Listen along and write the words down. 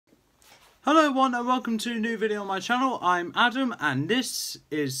Hello everyone and welcome to a new video on my channel. I'm Adam and this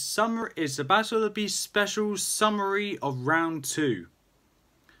is the Battle of the Beast special summary of round 2.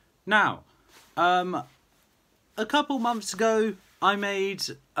 Now, a couple months ago I made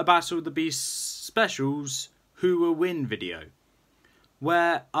a Battle of the Beast specials Who Will Win video,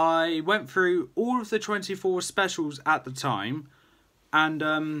 where I went through all of the 24 specials at the time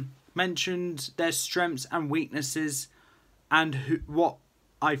and mentioned their strengths and weaknesses and what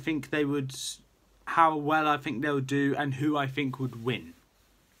I think they would, how well I think they would do, and who I think would win.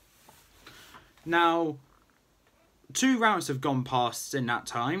 Now, 2 rounds have gone past in that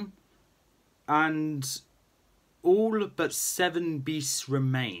time, and all but 7 beasts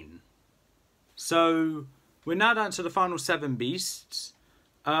remain. So, we're now down to the final 7 beasts.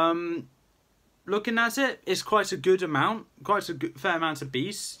 Looking at it, it's quite a good amount, fair amount of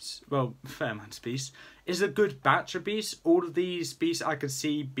beasts. Well, fair amount of beasts. It's a good batch of beasts. All of these beasts I could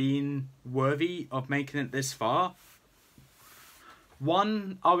see being worthy of making it this far.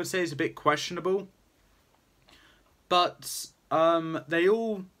 One, I would say, is a bit questionable. But they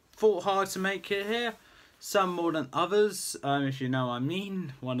all fought hard to make it here. Some more than others, if you know what I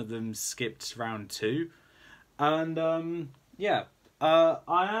mean. One of them skipped round 2. And, yeah. I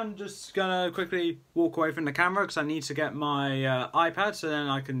am just going to quickly walk away from the camera because I need to get my iPad so then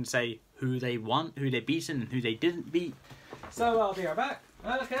I can say who they won, who they beaten, and who they didn't beat. So I'll be right back.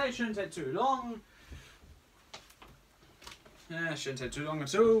 Okay, shouldn't take too long. Yeah, shouldn't take too long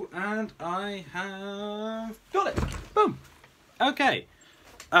at all. And I have got it. Boom. Okay.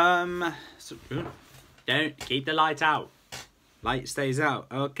 So, don't keep the light out. Light stays out.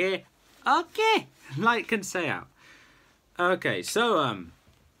 Okay. Okay. Light can stay out. Okay, so,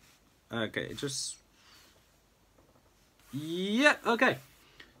 okay, just, yeah, okay,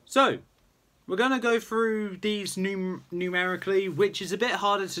 so, we're going to go through these numerically, which is a bit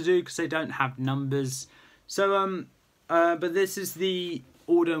harder to do because they don't have numbers, so, but this is the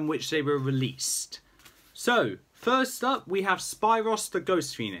order in which they were released. So, first up, we have Spyros the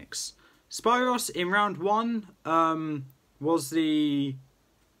Ghost Phoenix. Spyros, in round 1, was the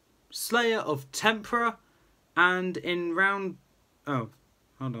Slayer of Tempera. And in round... Oh,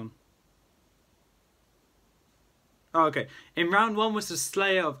 hold on. Oh, okay. In round 1 was the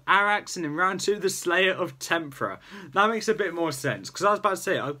Slayer of Arax, and in round 2 the Slayer of Tempera. That makes a bit more sense, because I was about to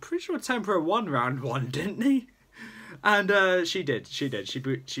say, I'm pretty sure Tempera won round 1, didn't he? And she did. She beaten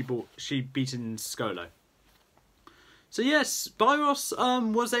Skolo. So yes,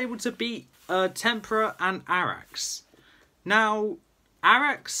 Spyros was able to beat Tempera and Arax. Now,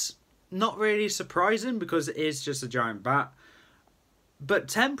 Arax... not really surprising because it is just a giant bat. But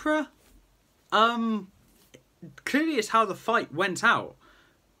Tempera, clearly it's how the fight went out.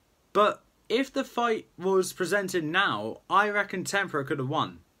 But if the fight was presented now, I reckon Tempera could have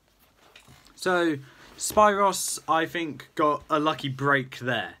won. So Spyros, I think, got a lucky break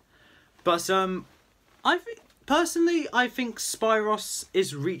there. But personally, I think Spyros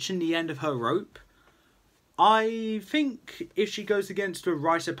is reaching the end of her rope. I think if she goes against the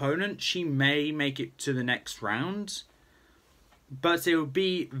right opponent, she may make it to the next round. But it will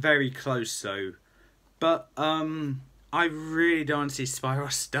be very close though. But I really don't want to see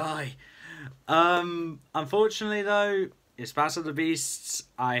Spyros die. Unfortunately though, it's Battle of the Beasts.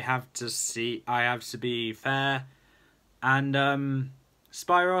 I have to be fair. And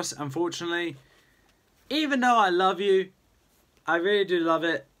Spyros, unfortunately, even though I love you, I really do love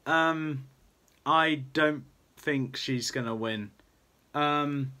it, I don't think she's gonna win.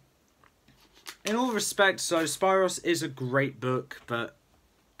 In all respects, so Spyros is a great book, but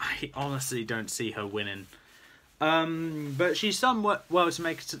I honestly don't see her winning. But she's done well to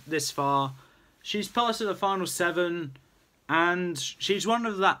make it this far. She's passed to the final 7, and she's one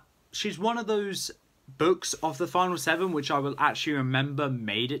of those books of the final 7 which I will actually remember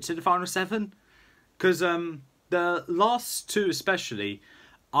made it to the final 7, because the last 2 especially,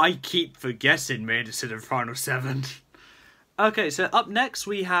 I keep forgetting made it to the final 7. Okay, so up next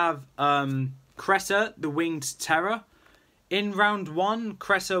we have Cressa, the Winged Terror. In round 1,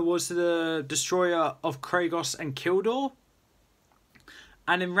 Cressa was the destroyer of Kragos and Kildor.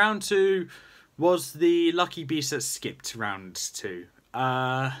 And in round 2 was the lucky beast that skipped round 2.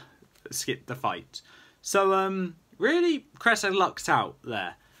 Skipped the fight. So, really, Cressa lucked out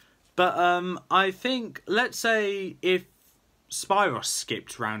there. But I think, let's say if Spyros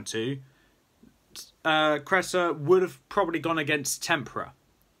skipped round 2, Cressa would have probably gone against Tempera,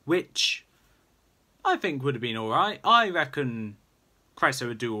 which I think would have been alright. I reckon Cressa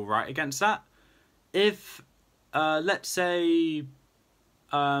would do alright against that. If, let's say,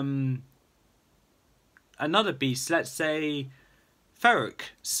 another beast, let's say Ferric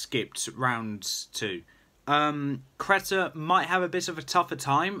skipped round 2. Kreta might have a bit of a tougher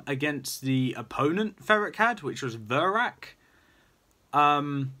time against the opponent Ferric had, which was Verak.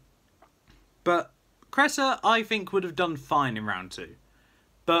 But Kreta, I think, would have done fine in round 2.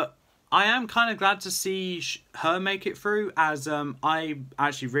 But I am kind of glad to see her make it through, as I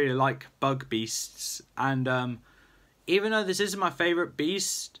actually really like bug beasts. And even though this isn't my favourite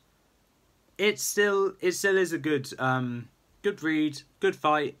beast, it still is a good good read, good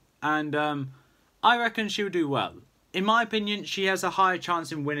fight, and I reckon she'll do well. In my opinion, she has a higher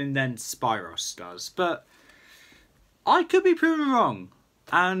chance in winning than Spyros does, but I could be proven wrong.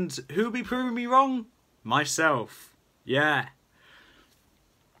 And who'll be proving me wrong? Myself. Yeah.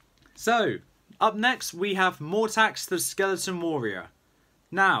 So, up next we have Mortax the Skeleton Warrior.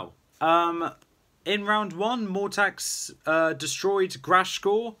 Now, in round 1, Mortax destroyed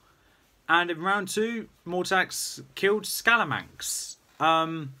Grashcore, and in round 2, Mortax killed Scalamanx.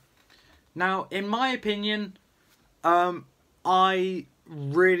 Now, in my opinion, I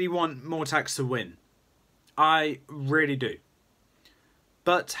really want Mortax to win. I really do.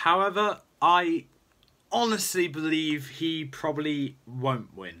 But, however, I honestly believe he probably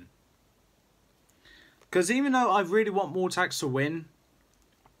won't win. Because even though I really want Mortax to win,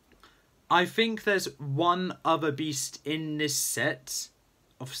 I think there's one other beast in this set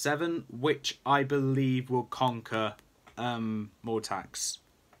of 7 which I believe will conquer Mortax.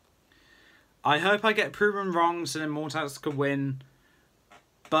 I hope I get proven wrong so then Mortax can win.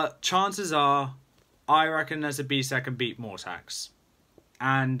 But chances are, I reckon there's a beast that can beat Mortax.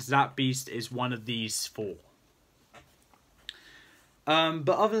 And that beast is one of these 4. But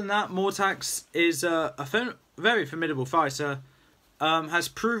other than that, Mortax is a very formidable fighter. Has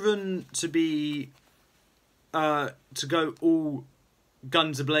proven to be to go all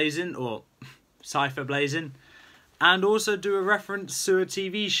guns a-blazing, or cipher blazing, and also do a reference to a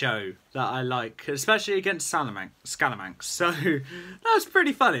TV show that I like, especially against Scalamanx. So that's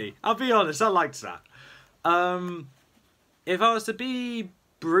pretty funny. I'll be honest, I liked that. If I was to be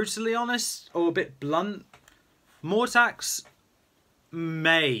brutally honest or a bit blunt, Mortax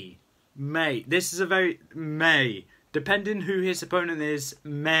may, this is a very may, depending who his opponent is,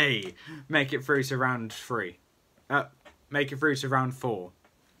 may make it through to round 3. Make it through to round 4.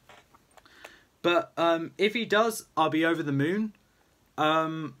 But if he does, I'll be over the moon.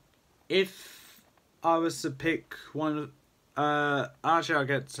 If I was to pick one, actually I'll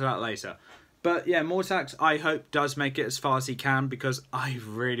get to that later. But yeah, Mortax, I hope, does make it as far as he can, because I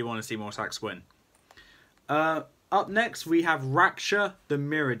really want to see Mortax win. Up next, we have Raksha, the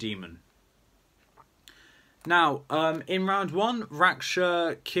Mirror Demon. Now, in round 1,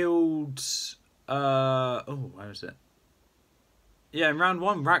 Raksha killed... oh, where is it? Yeah, in round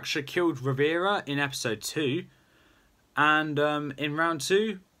 1, Raksha killed Rivera in episode 2. And in round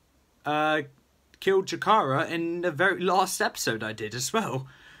 2, killed Jakara in the very last episode I did as well.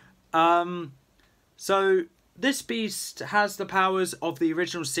 So, this beast has the powers of the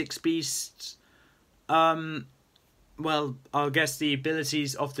original 6 beasts. Well, I guess the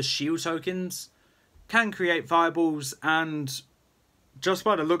abilities of the shield tokens. Can create fireballs, and just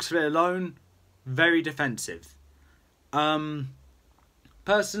by the looks of it alone, very defensive. Personally,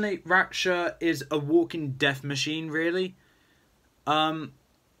 Raksha is a walking death machine, really.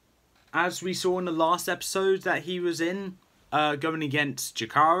 As we saw in the last episode that he was in, going against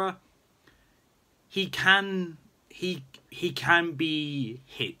Jakara, he can be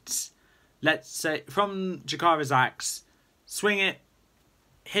hit. Let's say from Jakara's axe, swing it,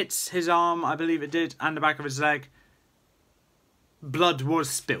 hits his arm, I believe it did, and the back of his leg. Blood was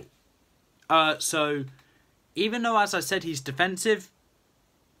spilt. So, even though, as I said, he's defensive,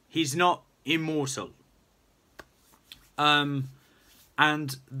 he's not immortal. And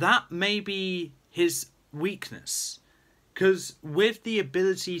that may be his weakness. Because with the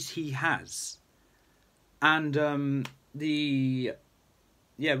abilities he has, and with the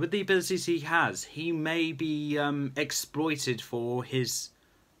abilities he has, he may be exploited for his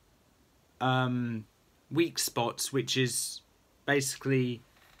weak spots, which is basically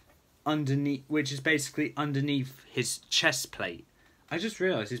underneath his chest plate. I just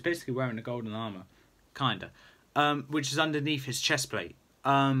realised he's basically wearing a golden armour, kinda, which is underneath his chest plate,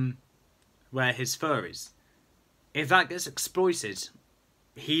 where his fur is. If that gets exploited,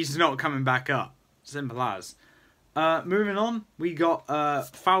 he's not coming back up. Simple as. Moving on, we got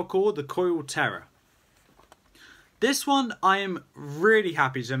Falcor, the Coiled Terror. This one, I am really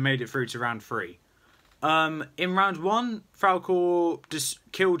happy to have made it through to round 3. In round 1, Falcor just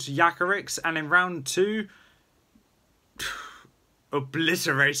killed Yakarix, and in round 2,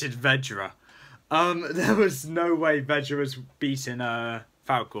 obliterated Vedra. There was no way Vedra was beating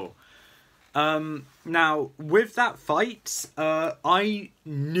Falcor. Now, with that fight, I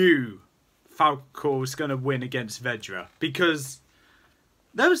knew Falcor was going to win against Vedra, because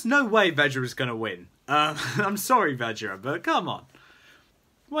there was no way Vedra was going to win. I'm sorry, Vedra, but come on.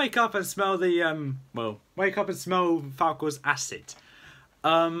 Wake up and smell the, wake up and smell Falcor's acid.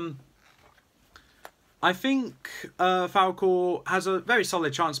 I think Falcor has a very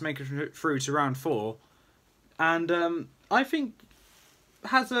solid chance to make it through to round 4. And I think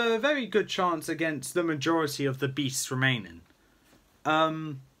has a very good chance against the majority of the beasts remaining.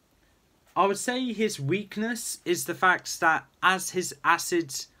 I would say his weakness is the fact that as his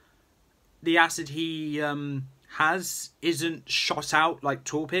acid, the acid he has isn't shot out like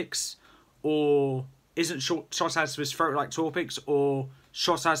Torpix, or isn't shot out of his throat like Torpix, or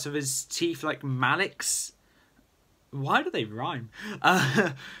shot out of his teeth like Malik's. Why do they rhyme?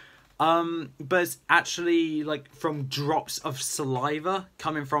 But it's actually like from drops of saliva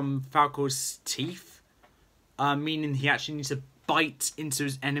coming from Falcor's teeth, meaning he actually needs to bite into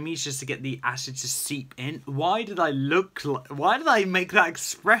his enemies just to get the acid to seep in. Why did I make that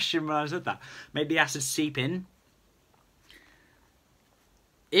expression when I said that? Made the acid seep in.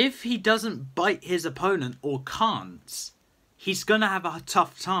 If he doesn't bite his opponent, or can't, he's gonna have a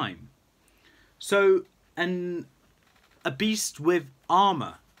tough time. So, a beast with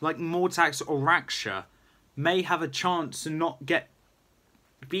armor, like Mortax or Raksha, may have a chance to not get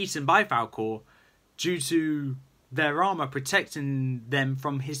beaten by Falcor due to their armor protecting them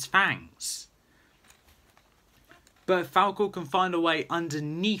from his fangs. But if Falcor can find a way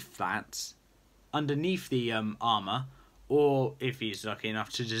underneath that, underneath the armor, or if he's lucky enough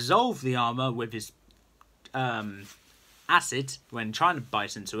to dissolve the armor with his acid when trying to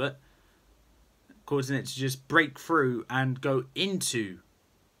bite into it, causing it to just break through and go into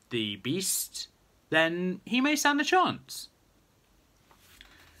the beast, then he may stand a chance.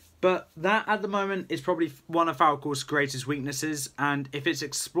 But that, at the moment, is probably one of Falcor's greatest weaknesses, and if it's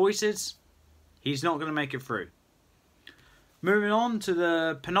exploited, he's not going to make it through. Moving on to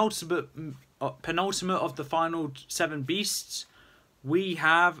the penultimate of the final 7 beasts, we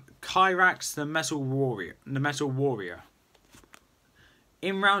have Kyrax, the Metal Warrior.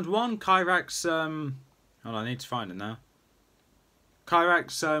 In round 1, Kyrax, hold on, I need to find it now.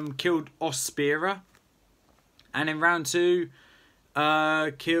 Kyrax killed Ospira, and in round 2,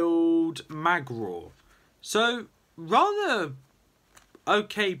 killed Magraw. So, rather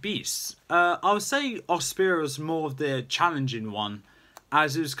okay beasts. I would say Ospira was more of the challenging one,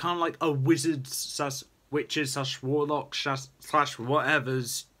 as it was kind of like a wizard / witches / warlock /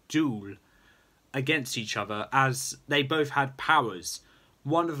 whatever's duel against each other, as they both had powers.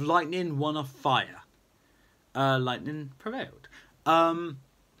 One of lightning, one of fire. Lightning prevailed.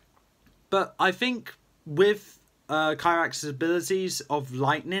 But I think with Kyrax's abilities of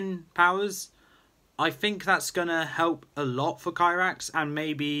lightning powers, I think that's going to help a lot for Kyrax, and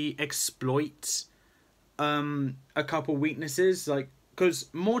maybe exploit a couple weaknesses, like, because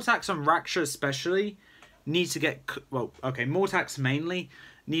Mortax and Raksha especially need to get, Mortax mainly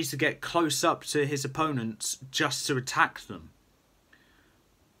needs to get close up to his opponents just to attack them.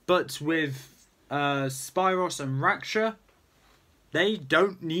 But with Spyros and Raksha, they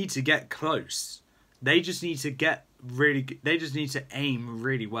don't need to get close. They just need to get they just need to aim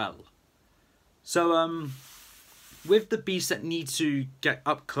really well. So with the beasts that need to get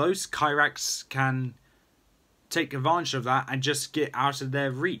up close, Kyrax can take advantage of that and just get out of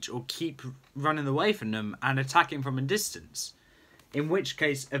their reach, or keep running away from them and attacking from a distance. In which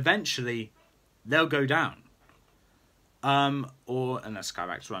case, eventually, they'll go down. Or unless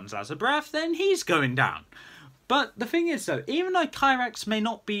Kyrax runs out of breath, then he's going down. But the thing is, though, even though Kyrax may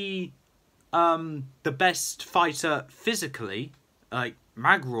not be the best fighter physically, like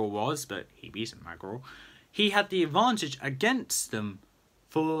Magraw was, but he beat Magraw, he had the advantage against them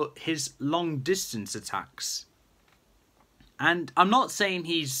for his long distance attacks. And I'm not saying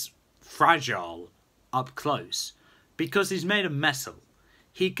he's fragile up close, because he's made of metal.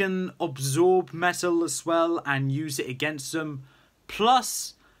 He can absorb metal as well and use it against them.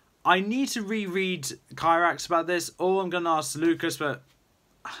 Plus, I need to reread Kyrax about this, or I'm going to ask Lucas, but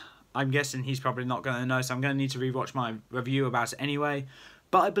I'm guessing he's probably not going to know, so I'm going to need to rewatch my review about it anyway.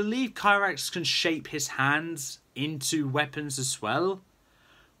 But I believe Kyrax can shape his hands into weapons as well,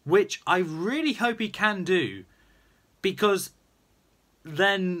 which I really hope he can do, because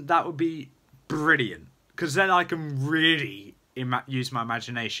then that would be brilliant. Because then I can really use my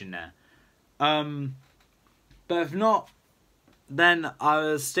imagination there. But if not, then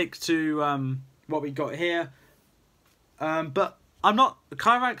I'll stick to what we got here. But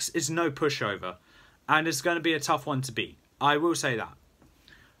Kyrax is no pushover, and it's going to be a tough one to beat. I will say that.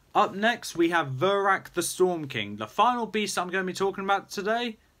 Up next, we have Verak the Storm King, the final beast I'm going to be talking about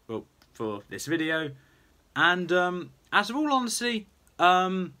today, well, for this video. And as of all honesty,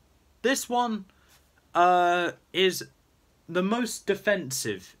 this one is the most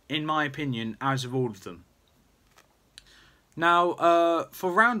defensive, in my opinion, out of all of them. Now,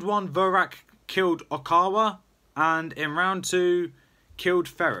 for round 1, Verak killed Okawa, and in round 2, killed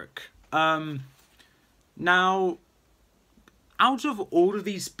Ferric. Now, out of all of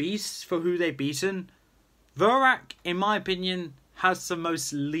these beasts for who they've beaten, Verak, in my opinion, has the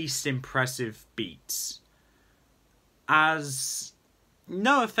most least impressive beats. As,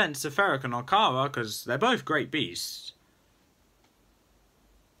 no offense to Ferric and Okawa, because they're both great beasts,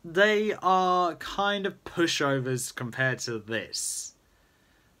 they are kind of pushovers compared to this.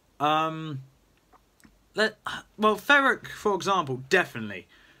 Well, Ferric, for example, definitely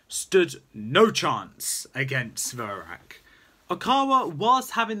stood no chance against Verak. Okawa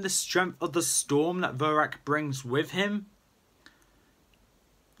was having the strength of the storm that Verak brings with him.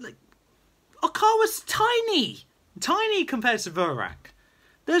 Like, Okawa's tiny compared to Verak.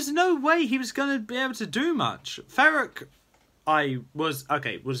 There's no way he was going to be able to do much. Ferric, was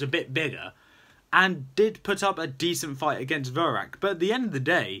a bit bigger and did put up a decent fight against Verak. But at the end of the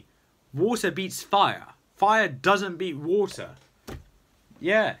day, water beats fire. Fire doesn't beat water.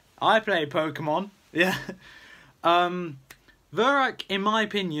 Yeah, I play Pokemon. Yeah. Verak, in my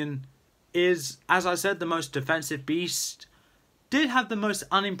opinion, is, as I said, the most defensive beast. Did have the most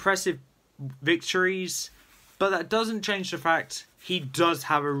unimpressive victories, but that doesn't change the fact he does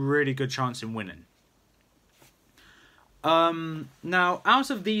have a really good chance in winning. Now, out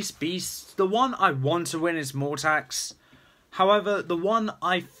of these beasts, the one I want to win is Mortax. However, the one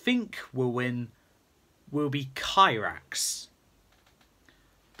I think will win will be Kyrax.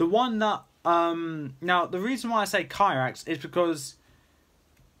 The one that, now, the reason why I say Kyrax is because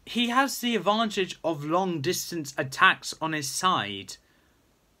he has the advantage of long-distance attacks on his side,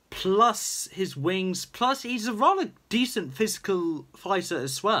 plus his wings, plus he's a rather decent physical fighter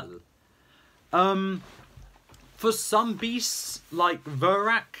as well. For some beasts, like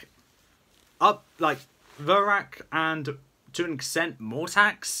Verak, and to an extent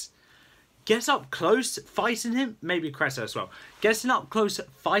Mortax, get up close fighting him, maybe Cressa as well, getting up close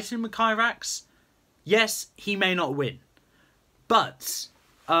fighting with Kyrax, yes, he may not win. But,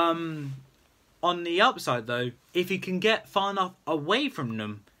 on the upside though, if he can get far enough away from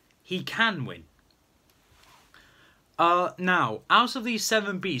them, he can win. Now, out of these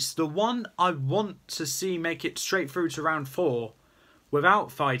 7 beasts, the one I want to see make it straight through to round 4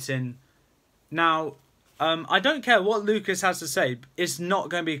 without fighting. Now, I don't care what Lucas has to say, it's not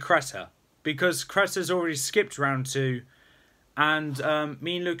going to be Cressa, because Cressa's already skipped round 2, and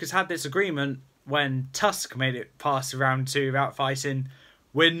me and Lucas had this agreement when Tusk made it past round 2 without fighting.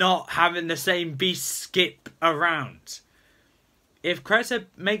 We're not having the same beast skip around. If Cressa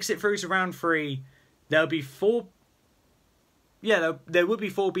makes it through to round 3, there'll be 4... Yeah, there would be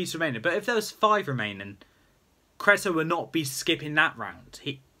 4 beasts remaining. But if there was 5 remaining, Cressa would not be skipping that round.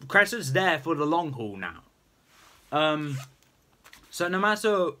 Cressa's there for the long haul now. So no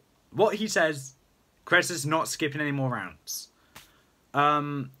matter what he says, Cressa's not skipping any more rounds.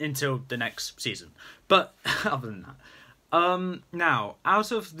 Until the next season. But other than that. Now,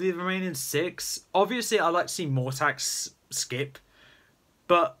 out of the remaining 6, obviously I'd like to see Mortax skip.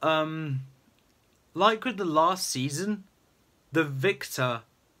 But, like with the last season, the victor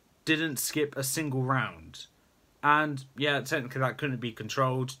didn't skip a single round. And, yeah, technically that couldn't be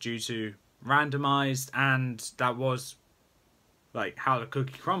controlled due to randomized, and that was, like, how the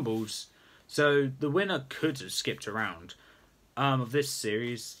cookie crumbles. So, the winner could have skipped a round. Of this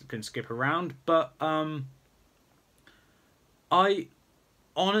series, can skip a round. But, I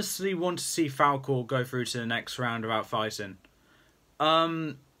honestly want to see Falcor go through to the next round without fighting.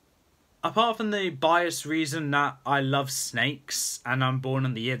 Apart from the biased reason that I love snakes, and I'm born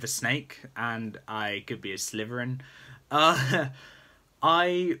on the year of the snake, and I could be a Slytherin,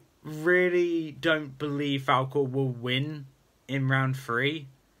 I really don't believe Falcor will win in round 3.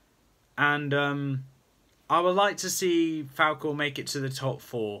 And I would like to see Falcor make it to the top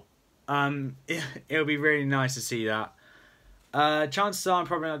 4. It'll be really nice to see that. Chances are I'm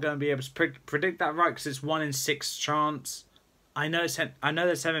probably not going to be able to predict that right, because it's 1 in 6 chance. I know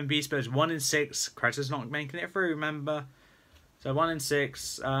there's 7 beasts, but it's 1 in 6. Cressa's not making it through, remember? So 1 in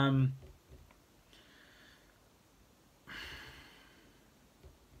 6.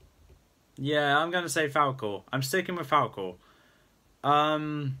 Yeah, I'm going to say Falcor. I'm sticking with Falcor.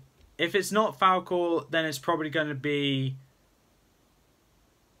 If it's not Falcor, then it's probably going to be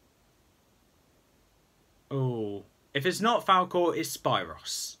If it's not Falcor, it's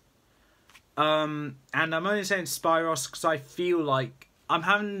Spyros. And I'm only saying Spyros because I feel like I'm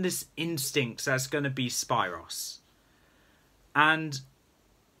having this instinct that's going to be Spyros. And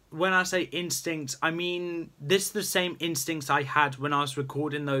when I say instinct, I mean this is the same instincts I had when I was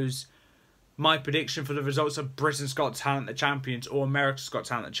recording my prediction for the results of Britain's Got Talent the Champions or America's Got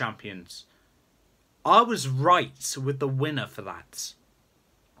Talent the Champions. I was right with the winner for that.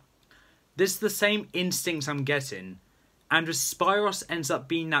 This is the same instincts I'm getting. And if Spyros ends up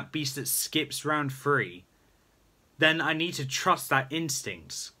being that beast that skips round 3, then I need to trust that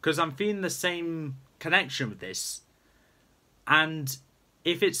instinct. Because I'm feeling the same connection with this. And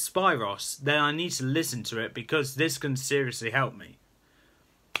if it's Spyros, then I need to listen to it because this can seriously help me.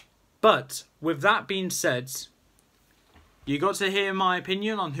 But with that being said, you got to hear my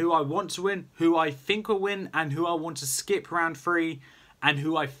opinion on who I want to win, who I think will win, and who I want to skip round 3, and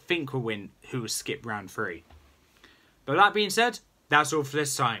who I think will win, who will skip round 3. But that being said, that's all for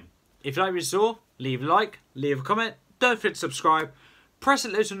this time. If you like what you saw, leave a like, leave a comment, don't forget to subscribe, press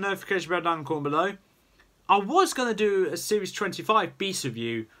that little notification bell down in the corner below. I was going to do a Series 25 Beast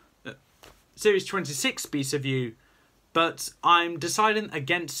review, Series 26 Beast review, but I'm deciding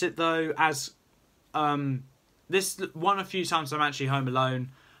against it though, as this one of a few times I'm actually home alone.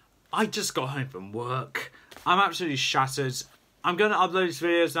 I just got home from work. I'm absolutely shattered. I'm going to upload these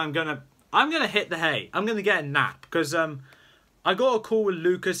videos and I'm gonna hit the hay. I'm gonna get a nap because I got a call with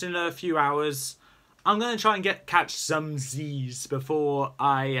Lucas in a few hours. I'm gonna try and catch some Z's before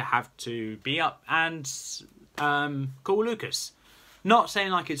I have to be up and call Lucas. Not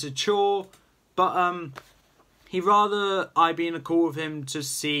saying like it's a chore, but he'd rather I be in a call with him to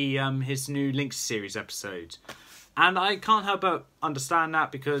see his new Lynx series episode. And I can't help but understand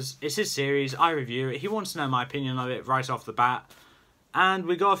that because it's his series, I review it. He wants to know my opinion of it right off the bat. And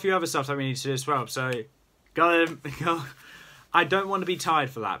we got a few other stuff that we need to do as well. So, I don't want to be tired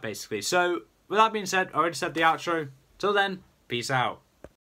for that, basically. So, with that being said, I already said the outro. Till then, peace out.